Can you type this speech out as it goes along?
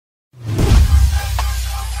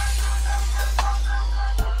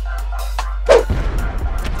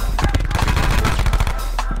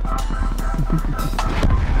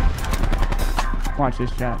Watch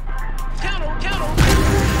this, chat.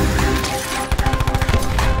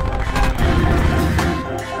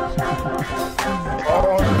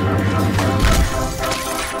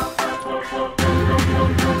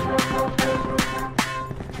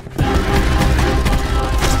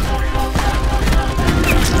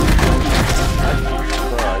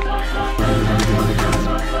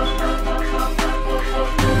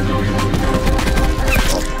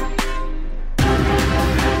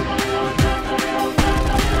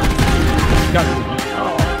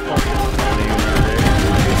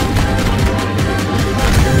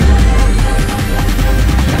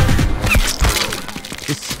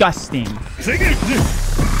 Disgusting.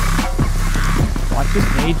 Watch this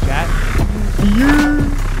nade, chat.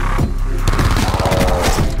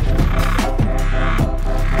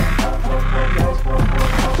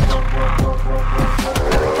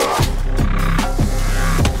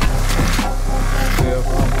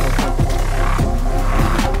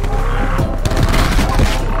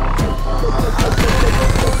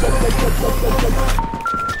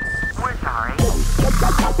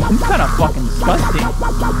 I'm kind of fucking disgusting.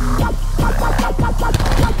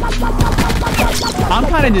 I'm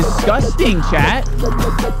kind of disgusting, chat.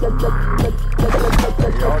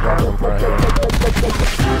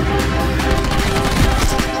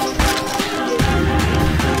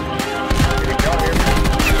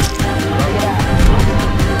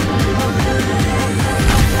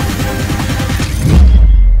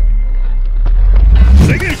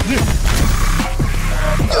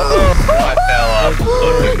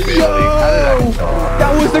 Yo,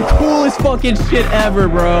 that was the coolest fucking shit ever,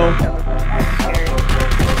 bro.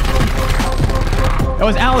 That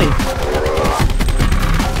was Allie. I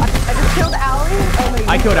just killed Allie? Oh my God.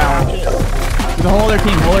 I killed Allie. There's a whole other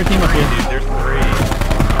team up here. Dude, there's 3.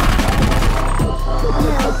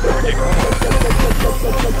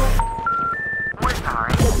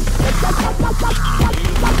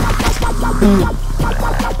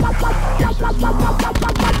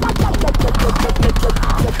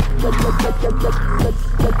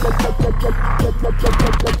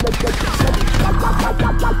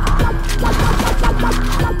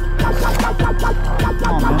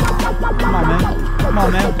 Come on,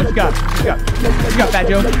 man. What you got? What you got, Fat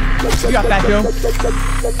Joe? What you got, Fat Joe?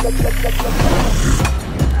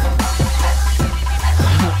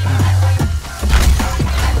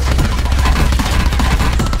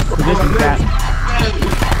 Position, Fat.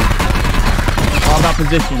 All about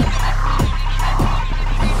position.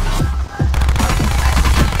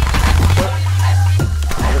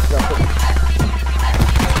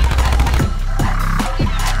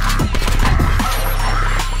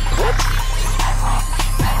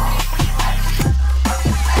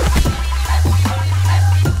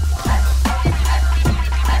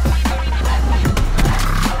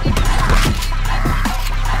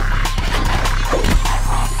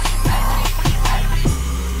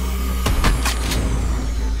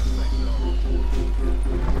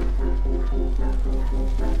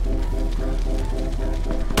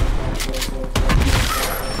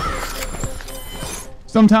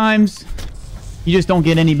 Sometimes you just don't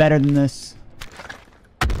get any better than this.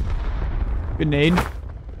 Good nade.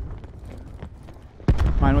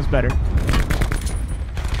 Mine was better.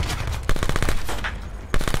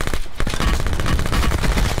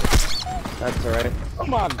 That's alright. Oh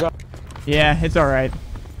my God. Yeah, it's alright.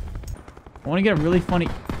 I want to get a really funny...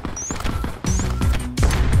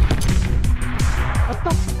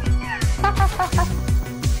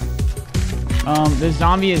 This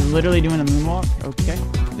zombie is literally doing a moonwalk. Okay.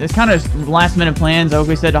 It's kind of last minute plans.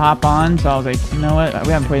 Oakley said to hop on, so I was like, you know what?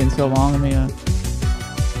 We haven't played in so long. Let me, yo.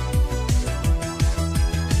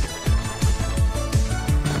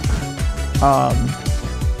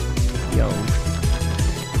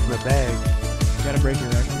 The bag. You gotta break your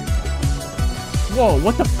record. Whoa,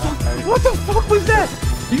 what the fuck? What the fuck was that?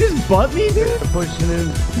 You just butt me, dude? They're pushing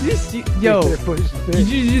in. Yo,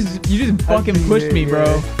 you just fucking pushed me,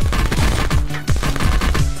 bro.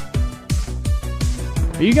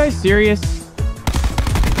 Are you guys serious?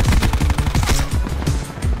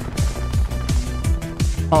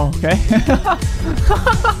 Oh, okay.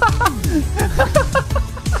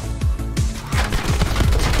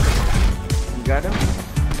 You got him?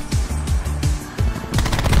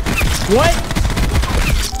 What?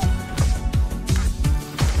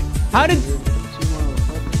 How did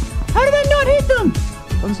I not hit them?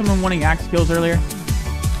 Wasn't someone wanting axe kills earlier?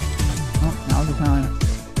 Oh, now's the time.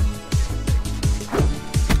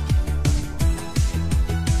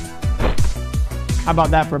 How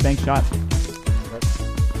about that for a bank shot?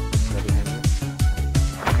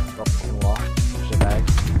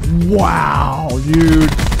 Wow,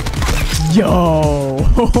 dude. Yo!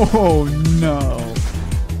 Oh no!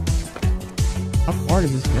 How far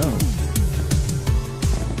does this go?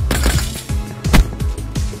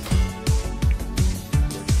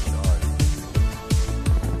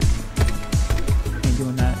 Ain't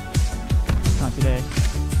doing that. Not today.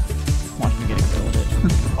 Watch me get a kill with it.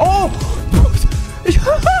 Oh!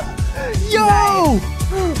 Yo! Nice.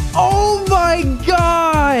 Oh my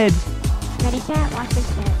god! Ready, chat? Watch this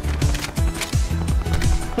shit.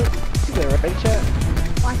 Ready, chat?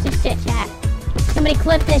 Watch this shit, chat. Somebody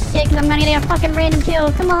clip this shit, because I'm gonna get a fucking random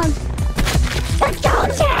kill. Come on. Let's go,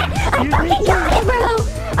 chat! I fucking got it, bro!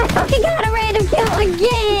 I fucking got a random kill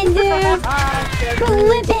again, dude!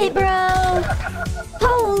 Clip it, bro!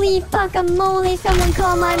 Holy fucking moly, someone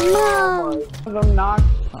call my mom! Them knocked.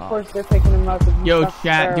 Of course, they're picking him up. Yo,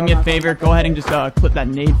 chat, do me a favor. Go ahead and just clip that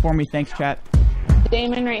nade for me. Thanks, chat.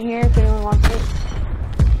 Damon right here, if anyone wants it.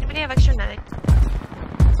 Anybody have extra nade?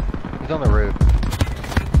 He's on the roof.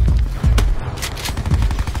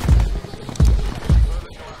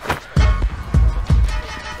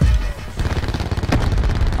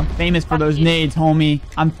 I'm famous for those nades, homie.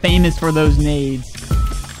 I'm famous for those nades.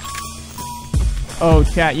 Oh,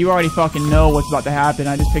 chat, you already fucking know what's about to happen.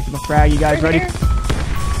 I just picked up a frag. You guys ready?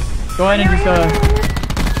 Go ahead and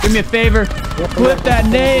just, do me a favor. Clip that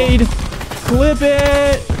nade. Clip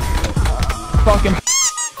it. Fucking.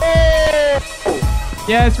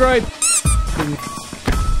 Yeah, that's right. These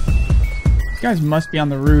guys must be on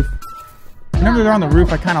the roof. Whenever they're on the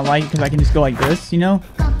roof, I kind of like it because I can just go like this, you know?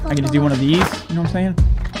 I can just do one of these, you know what I'm saying?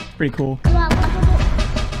 It's pretty cool.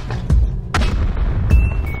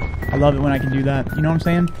 I love it when I can do that, you know what I'm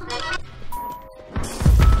saying?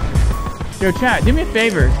 Yo, chat, do me a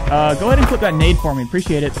favor. Go ahead and clip that nade for me.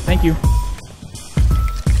 Appreciate it. Thank you.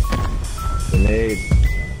 Grenade.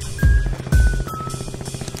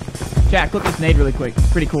 Chat, clip this nade really quick.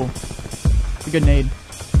 It's pretty cool. It's a good nade.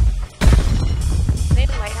 Nade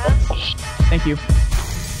lighthouse? Thank you.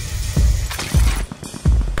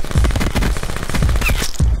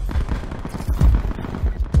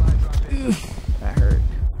 That hurt.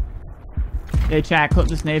 Hey, chat, clip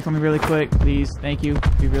this nade for me really quick, please. Thank you.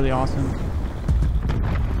 It'd be really awesome.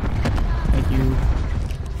 Thank you.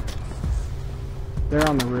 They're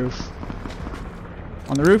on the roof.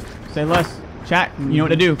 On the roof? Say less. Chat, you know what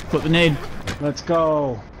to do. Clip the nade. Let's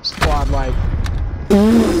go. Squad life.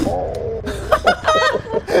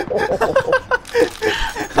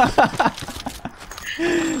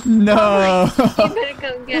 No. You better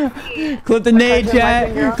come get me. Clip the nade,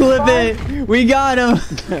 chat. Clip it. We got him.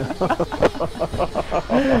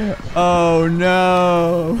 Oh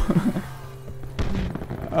no.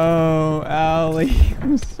 Oh, Allie.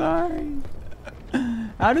 I'm sorry.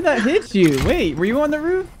 How did that hit you? Wait, were you on the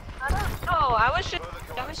roof? I don't know. I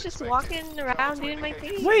was just walking around doing my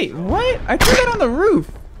thing. Wait, what? I threw that on the roof.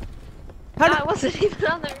 How No, did... I wasn't even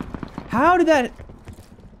on there. How did that...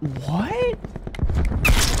 What?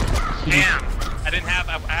 Damn! I didn't have.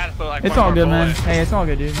 I had to put like. It's one all more good, man. bullet. Hey, it's all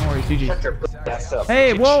good, dude. No worries, GG.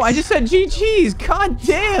 Hey, whoa, I just said GG's. God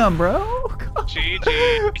damn, bro. GG.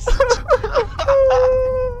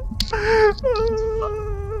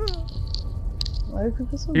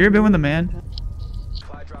 You ever been with a man?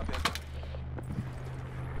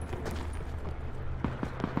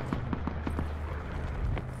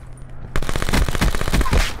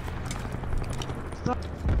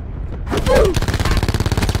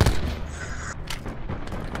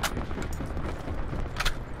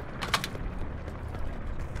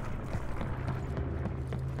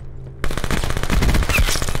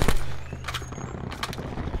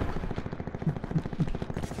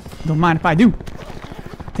 Don't mind if I do.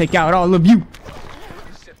 Take out all of you.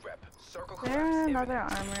 There's another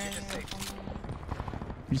armor.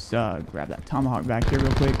 Just grab that tomahawk back here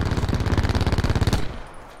real quick.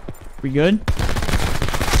 We good?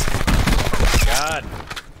 God.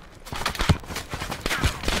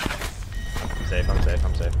 I'm safe.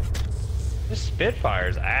 This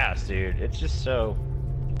Spitfire's ass, dude. It's just so.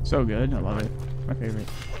 So good. I love it. It's my favorite.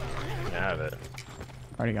 I have it.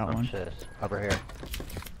 Already got one. Shit. Over here.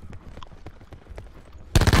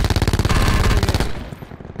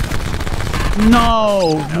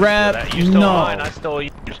 No, rep. You stole No. mine. I stole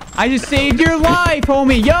yours. I just saved your life,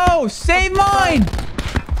 homie. Yo, save mine.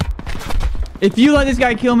 If you let this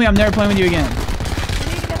guy kill me, I'm never playing with you again. You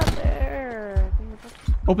need to get up there.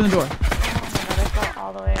 Open the door. Oh my god, I fell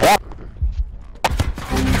all the way up.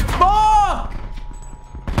 Fuck!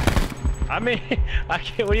 I mean, I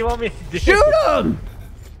can't. What do you want me to do? Shoot him!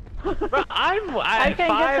 Bro, I I can't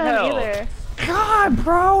get to him either. God,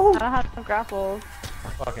 bro. I don't have no grapples.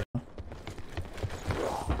 Fucking.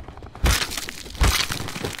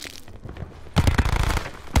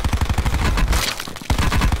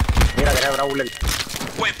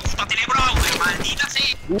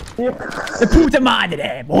 De puta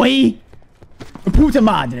madre, boy! De puta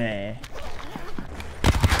madre!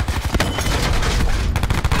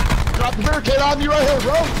 Drop the barricade on you right here,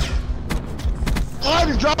 bro! I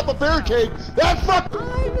just drop a barricade! That fuck!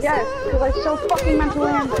 Yes, because I so fucking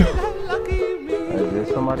mentally am. Is there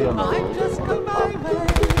somebody on the road?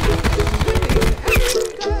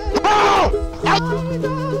 Oh!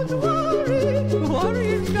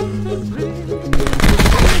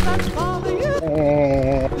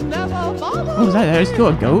 What was that? Did I just kill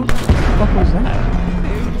a goat? What the fuck was that?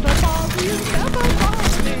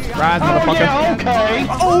 Rise, motherfucker.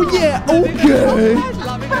 Oh yeah, okay!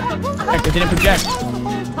 Heck, it didn't project.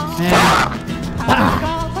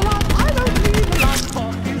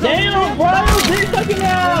 Damn, bro! Keep fucking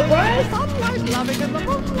out, bro!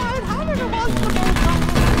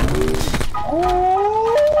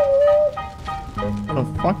 What the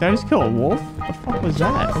fuck? Did I just kill a wolf? What the fuck was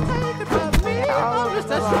that?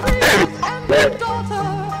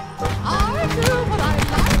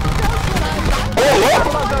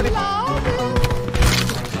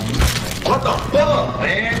 What the fuck,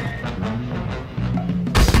 man?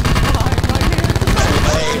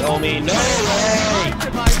 Hey, homie, no way!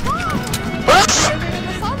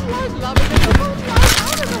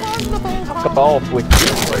 Fuck off with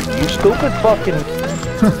you, you stupid fucking.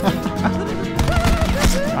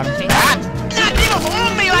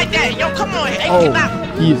 Oh,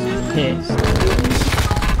 he's pissed.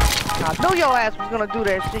 I knew your ass was gonna do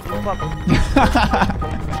that shit, you fucking.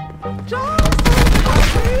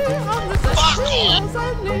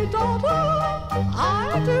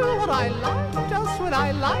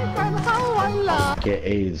 Get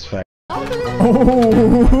AIDS, fact. Oh!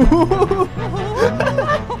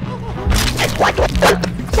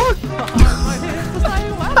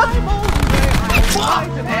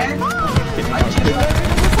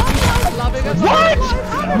 What?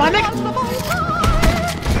 My nigga!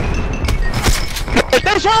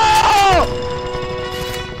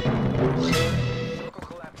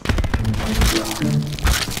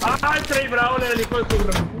 ¡Ay, Trey Brown, el hijo de tu...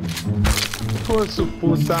 Hijo de su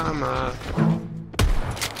puta madre.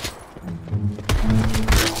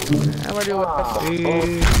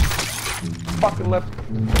 Fucking left.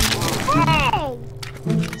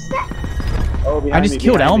 I just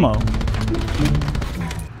killed Elmo.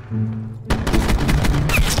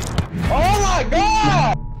 Oh my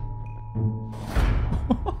god!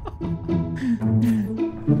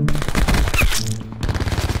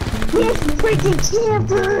 This freaking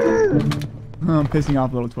camper! I'm pissing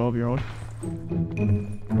off a little 12-year-old.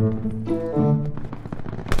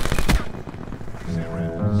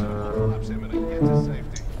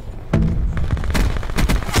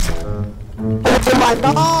 Oh my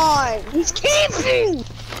god! He's camping!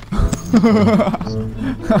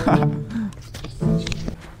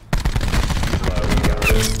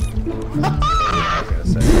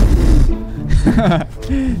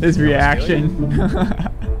 His reaction.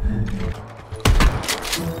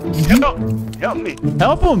 Help me!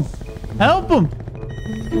 Help him! Help him!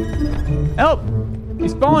 Help!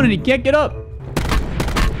 He's falling and he can't get up.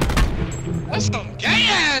 That's some gay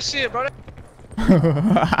ass shit, bro.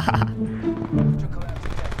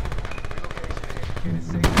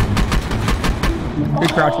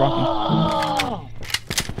 Good crouch walking.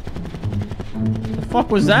 The fuck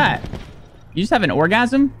was that? You just have an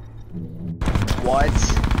orgasm? What?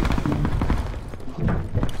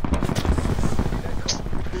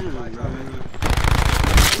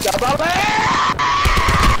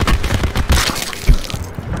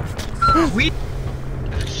 We.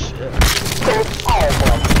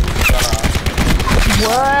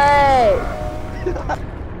 What?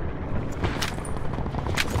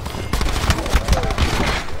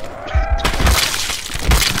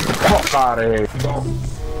 Fuck out of here.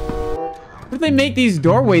 What do they make these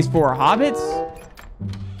doorways for? Hobbits?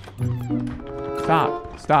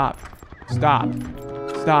 Stop. Stop. Stop.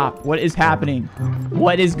 Stop. What is happening?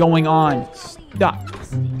 What is going on? Stop.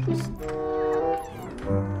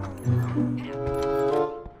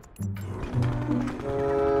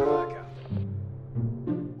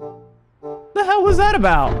 What the hell was that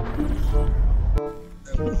about?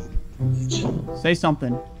 Say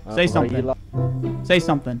something. Say something. Say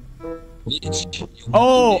something.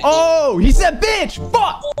 Oh, oh, he said bitch!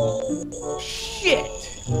 Fuck! Shit!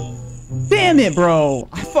 Damn it, bro!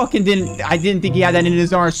 I didn't think he had that in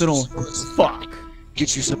his arsenal. Fuck.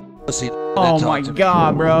 Get you some pussy. Oh my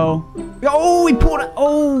god, bro. Oh, he pulled it.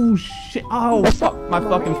 Oh, shit. Oh, fuck my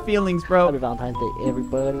fucking feelings, bro. Happy Valentine's Day,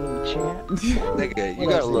 everybody in the chat. Nigga, you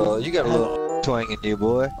got a little Twanging you,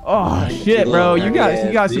 boy. Oh shit, bro! You got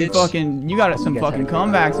some fucking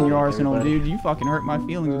comebacks in your arsenal, dude. You fucking hurt my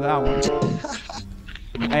feelings with that one.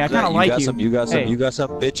 Hey, I kind of like you. You got some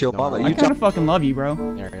bitch your mama. I kind of fucking love you, bro.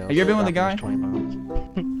 Have you ever been with a guy?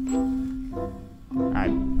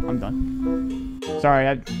 Alright, I'm done. Sorry,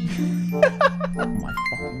 oh my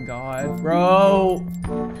fucking god, bro.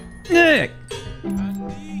 Nick.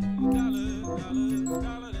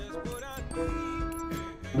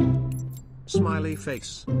 Smiley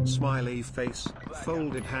face,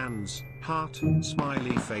 folded hands, heart,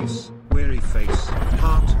 smiley face, weary face,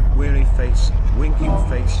 heart, weary face, winking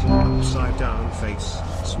face, upside down face,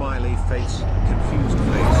 smiley face, confused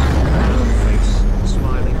face, down face,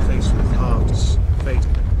 smiling face with hearts, fate.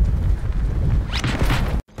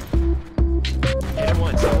 Hit him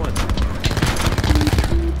once,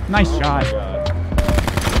 Nice shot.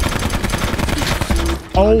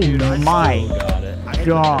 Oh my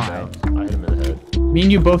god. Me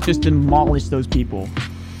and you both just demolished those people.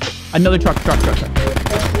 Another truck. Hit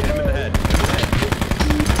him in the head.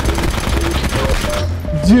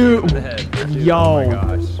 Dude. In the head. Yo. Oh my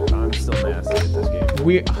gosh. I'm still nasty at this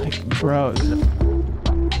game. Bro.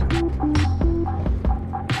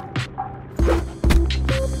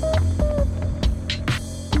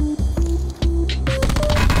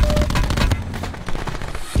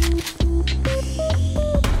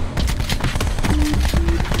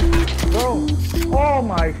 Oh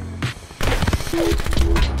my.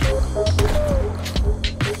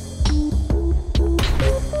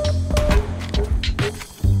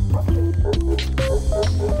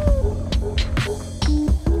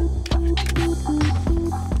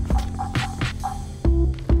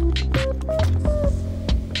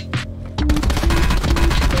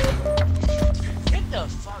 Get the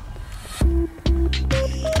fuck.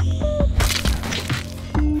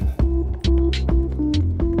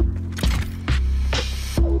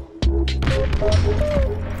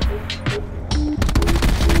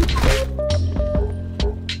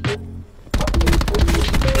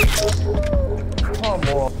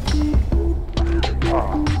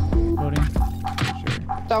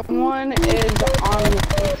 Someone is on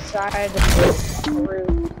the side of the roof.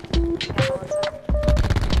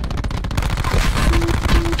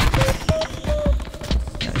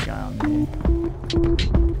 Got a guy on me.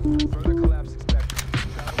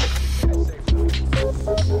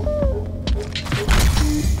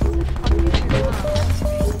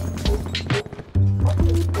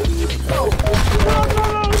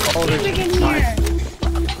 Oh, there's in here.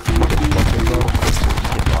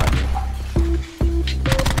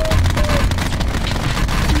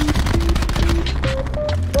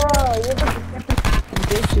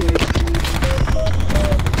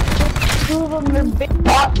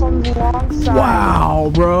 From the long side. Wow,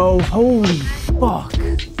 bro. Holy fuck.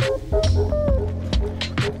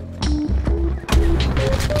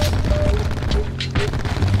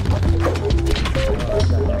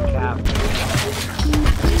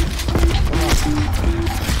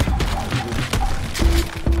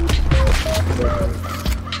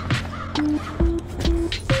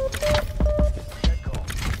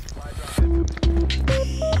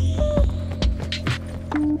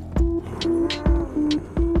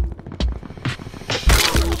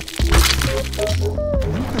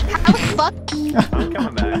 I'm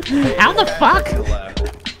coming back. How the fuck?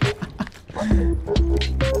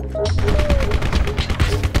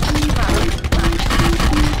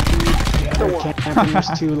 There's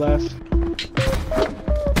 2 left.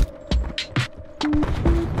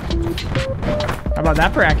 How about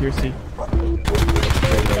that for accuracy?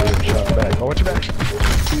 Oh, what's your back?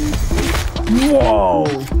 Whoa!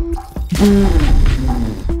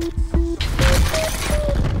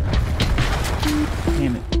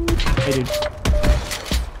 Damn it. Hey, dude.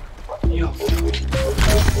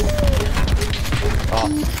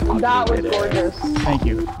 That was gorgeous. Thank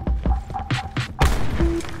you.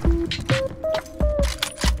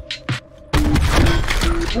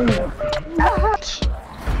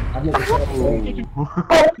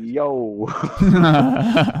 Yo.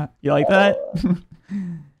 You like that?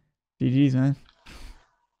 GG's, man.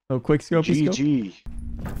 Oh, quick scope. GG.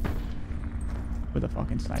 With a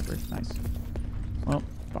fucking sniper. Nice. Well,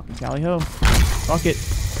 fucking tally ho. Fuck it.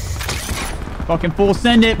 Fucking full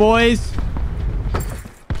send it, boys.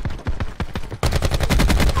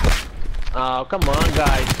 Oh, come on,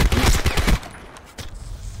 guys.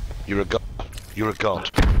 You're a god. You're a god.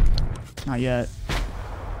 Not yet.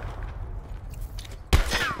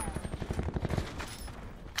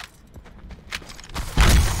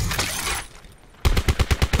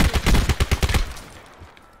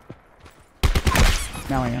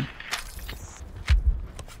 Now I am.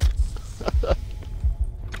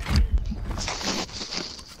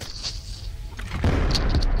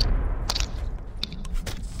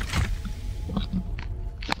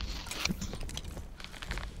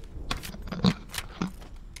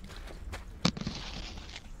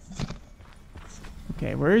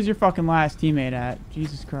 where's your fucking last teammate at?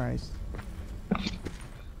 Jesus Christ.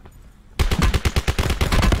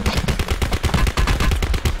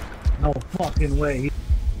 No fucking way.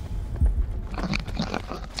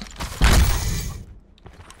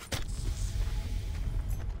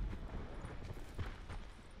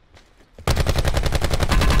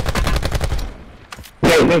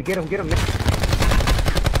 Hey, get him, get him.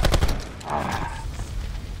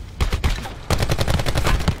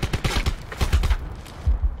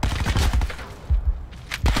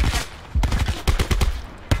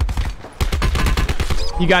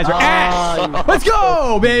 You guys are ass! Let's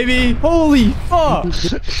go, baby! Holy fuck!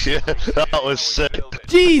 Yeah, that was sick.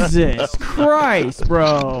 Jesus Christ,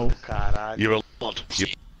 bro. You're a lot.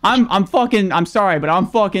 I'm sorry, but I'm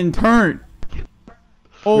fucking turned.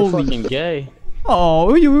 Holy. You're fucking gay. Oh,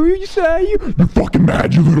 what you say? You're fucking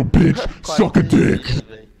mad, you little bitch. Suck a dick.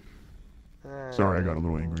 Sorry, I got a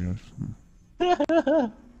little angry.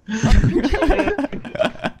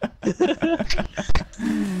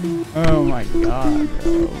 Oh my god,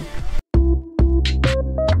 bro.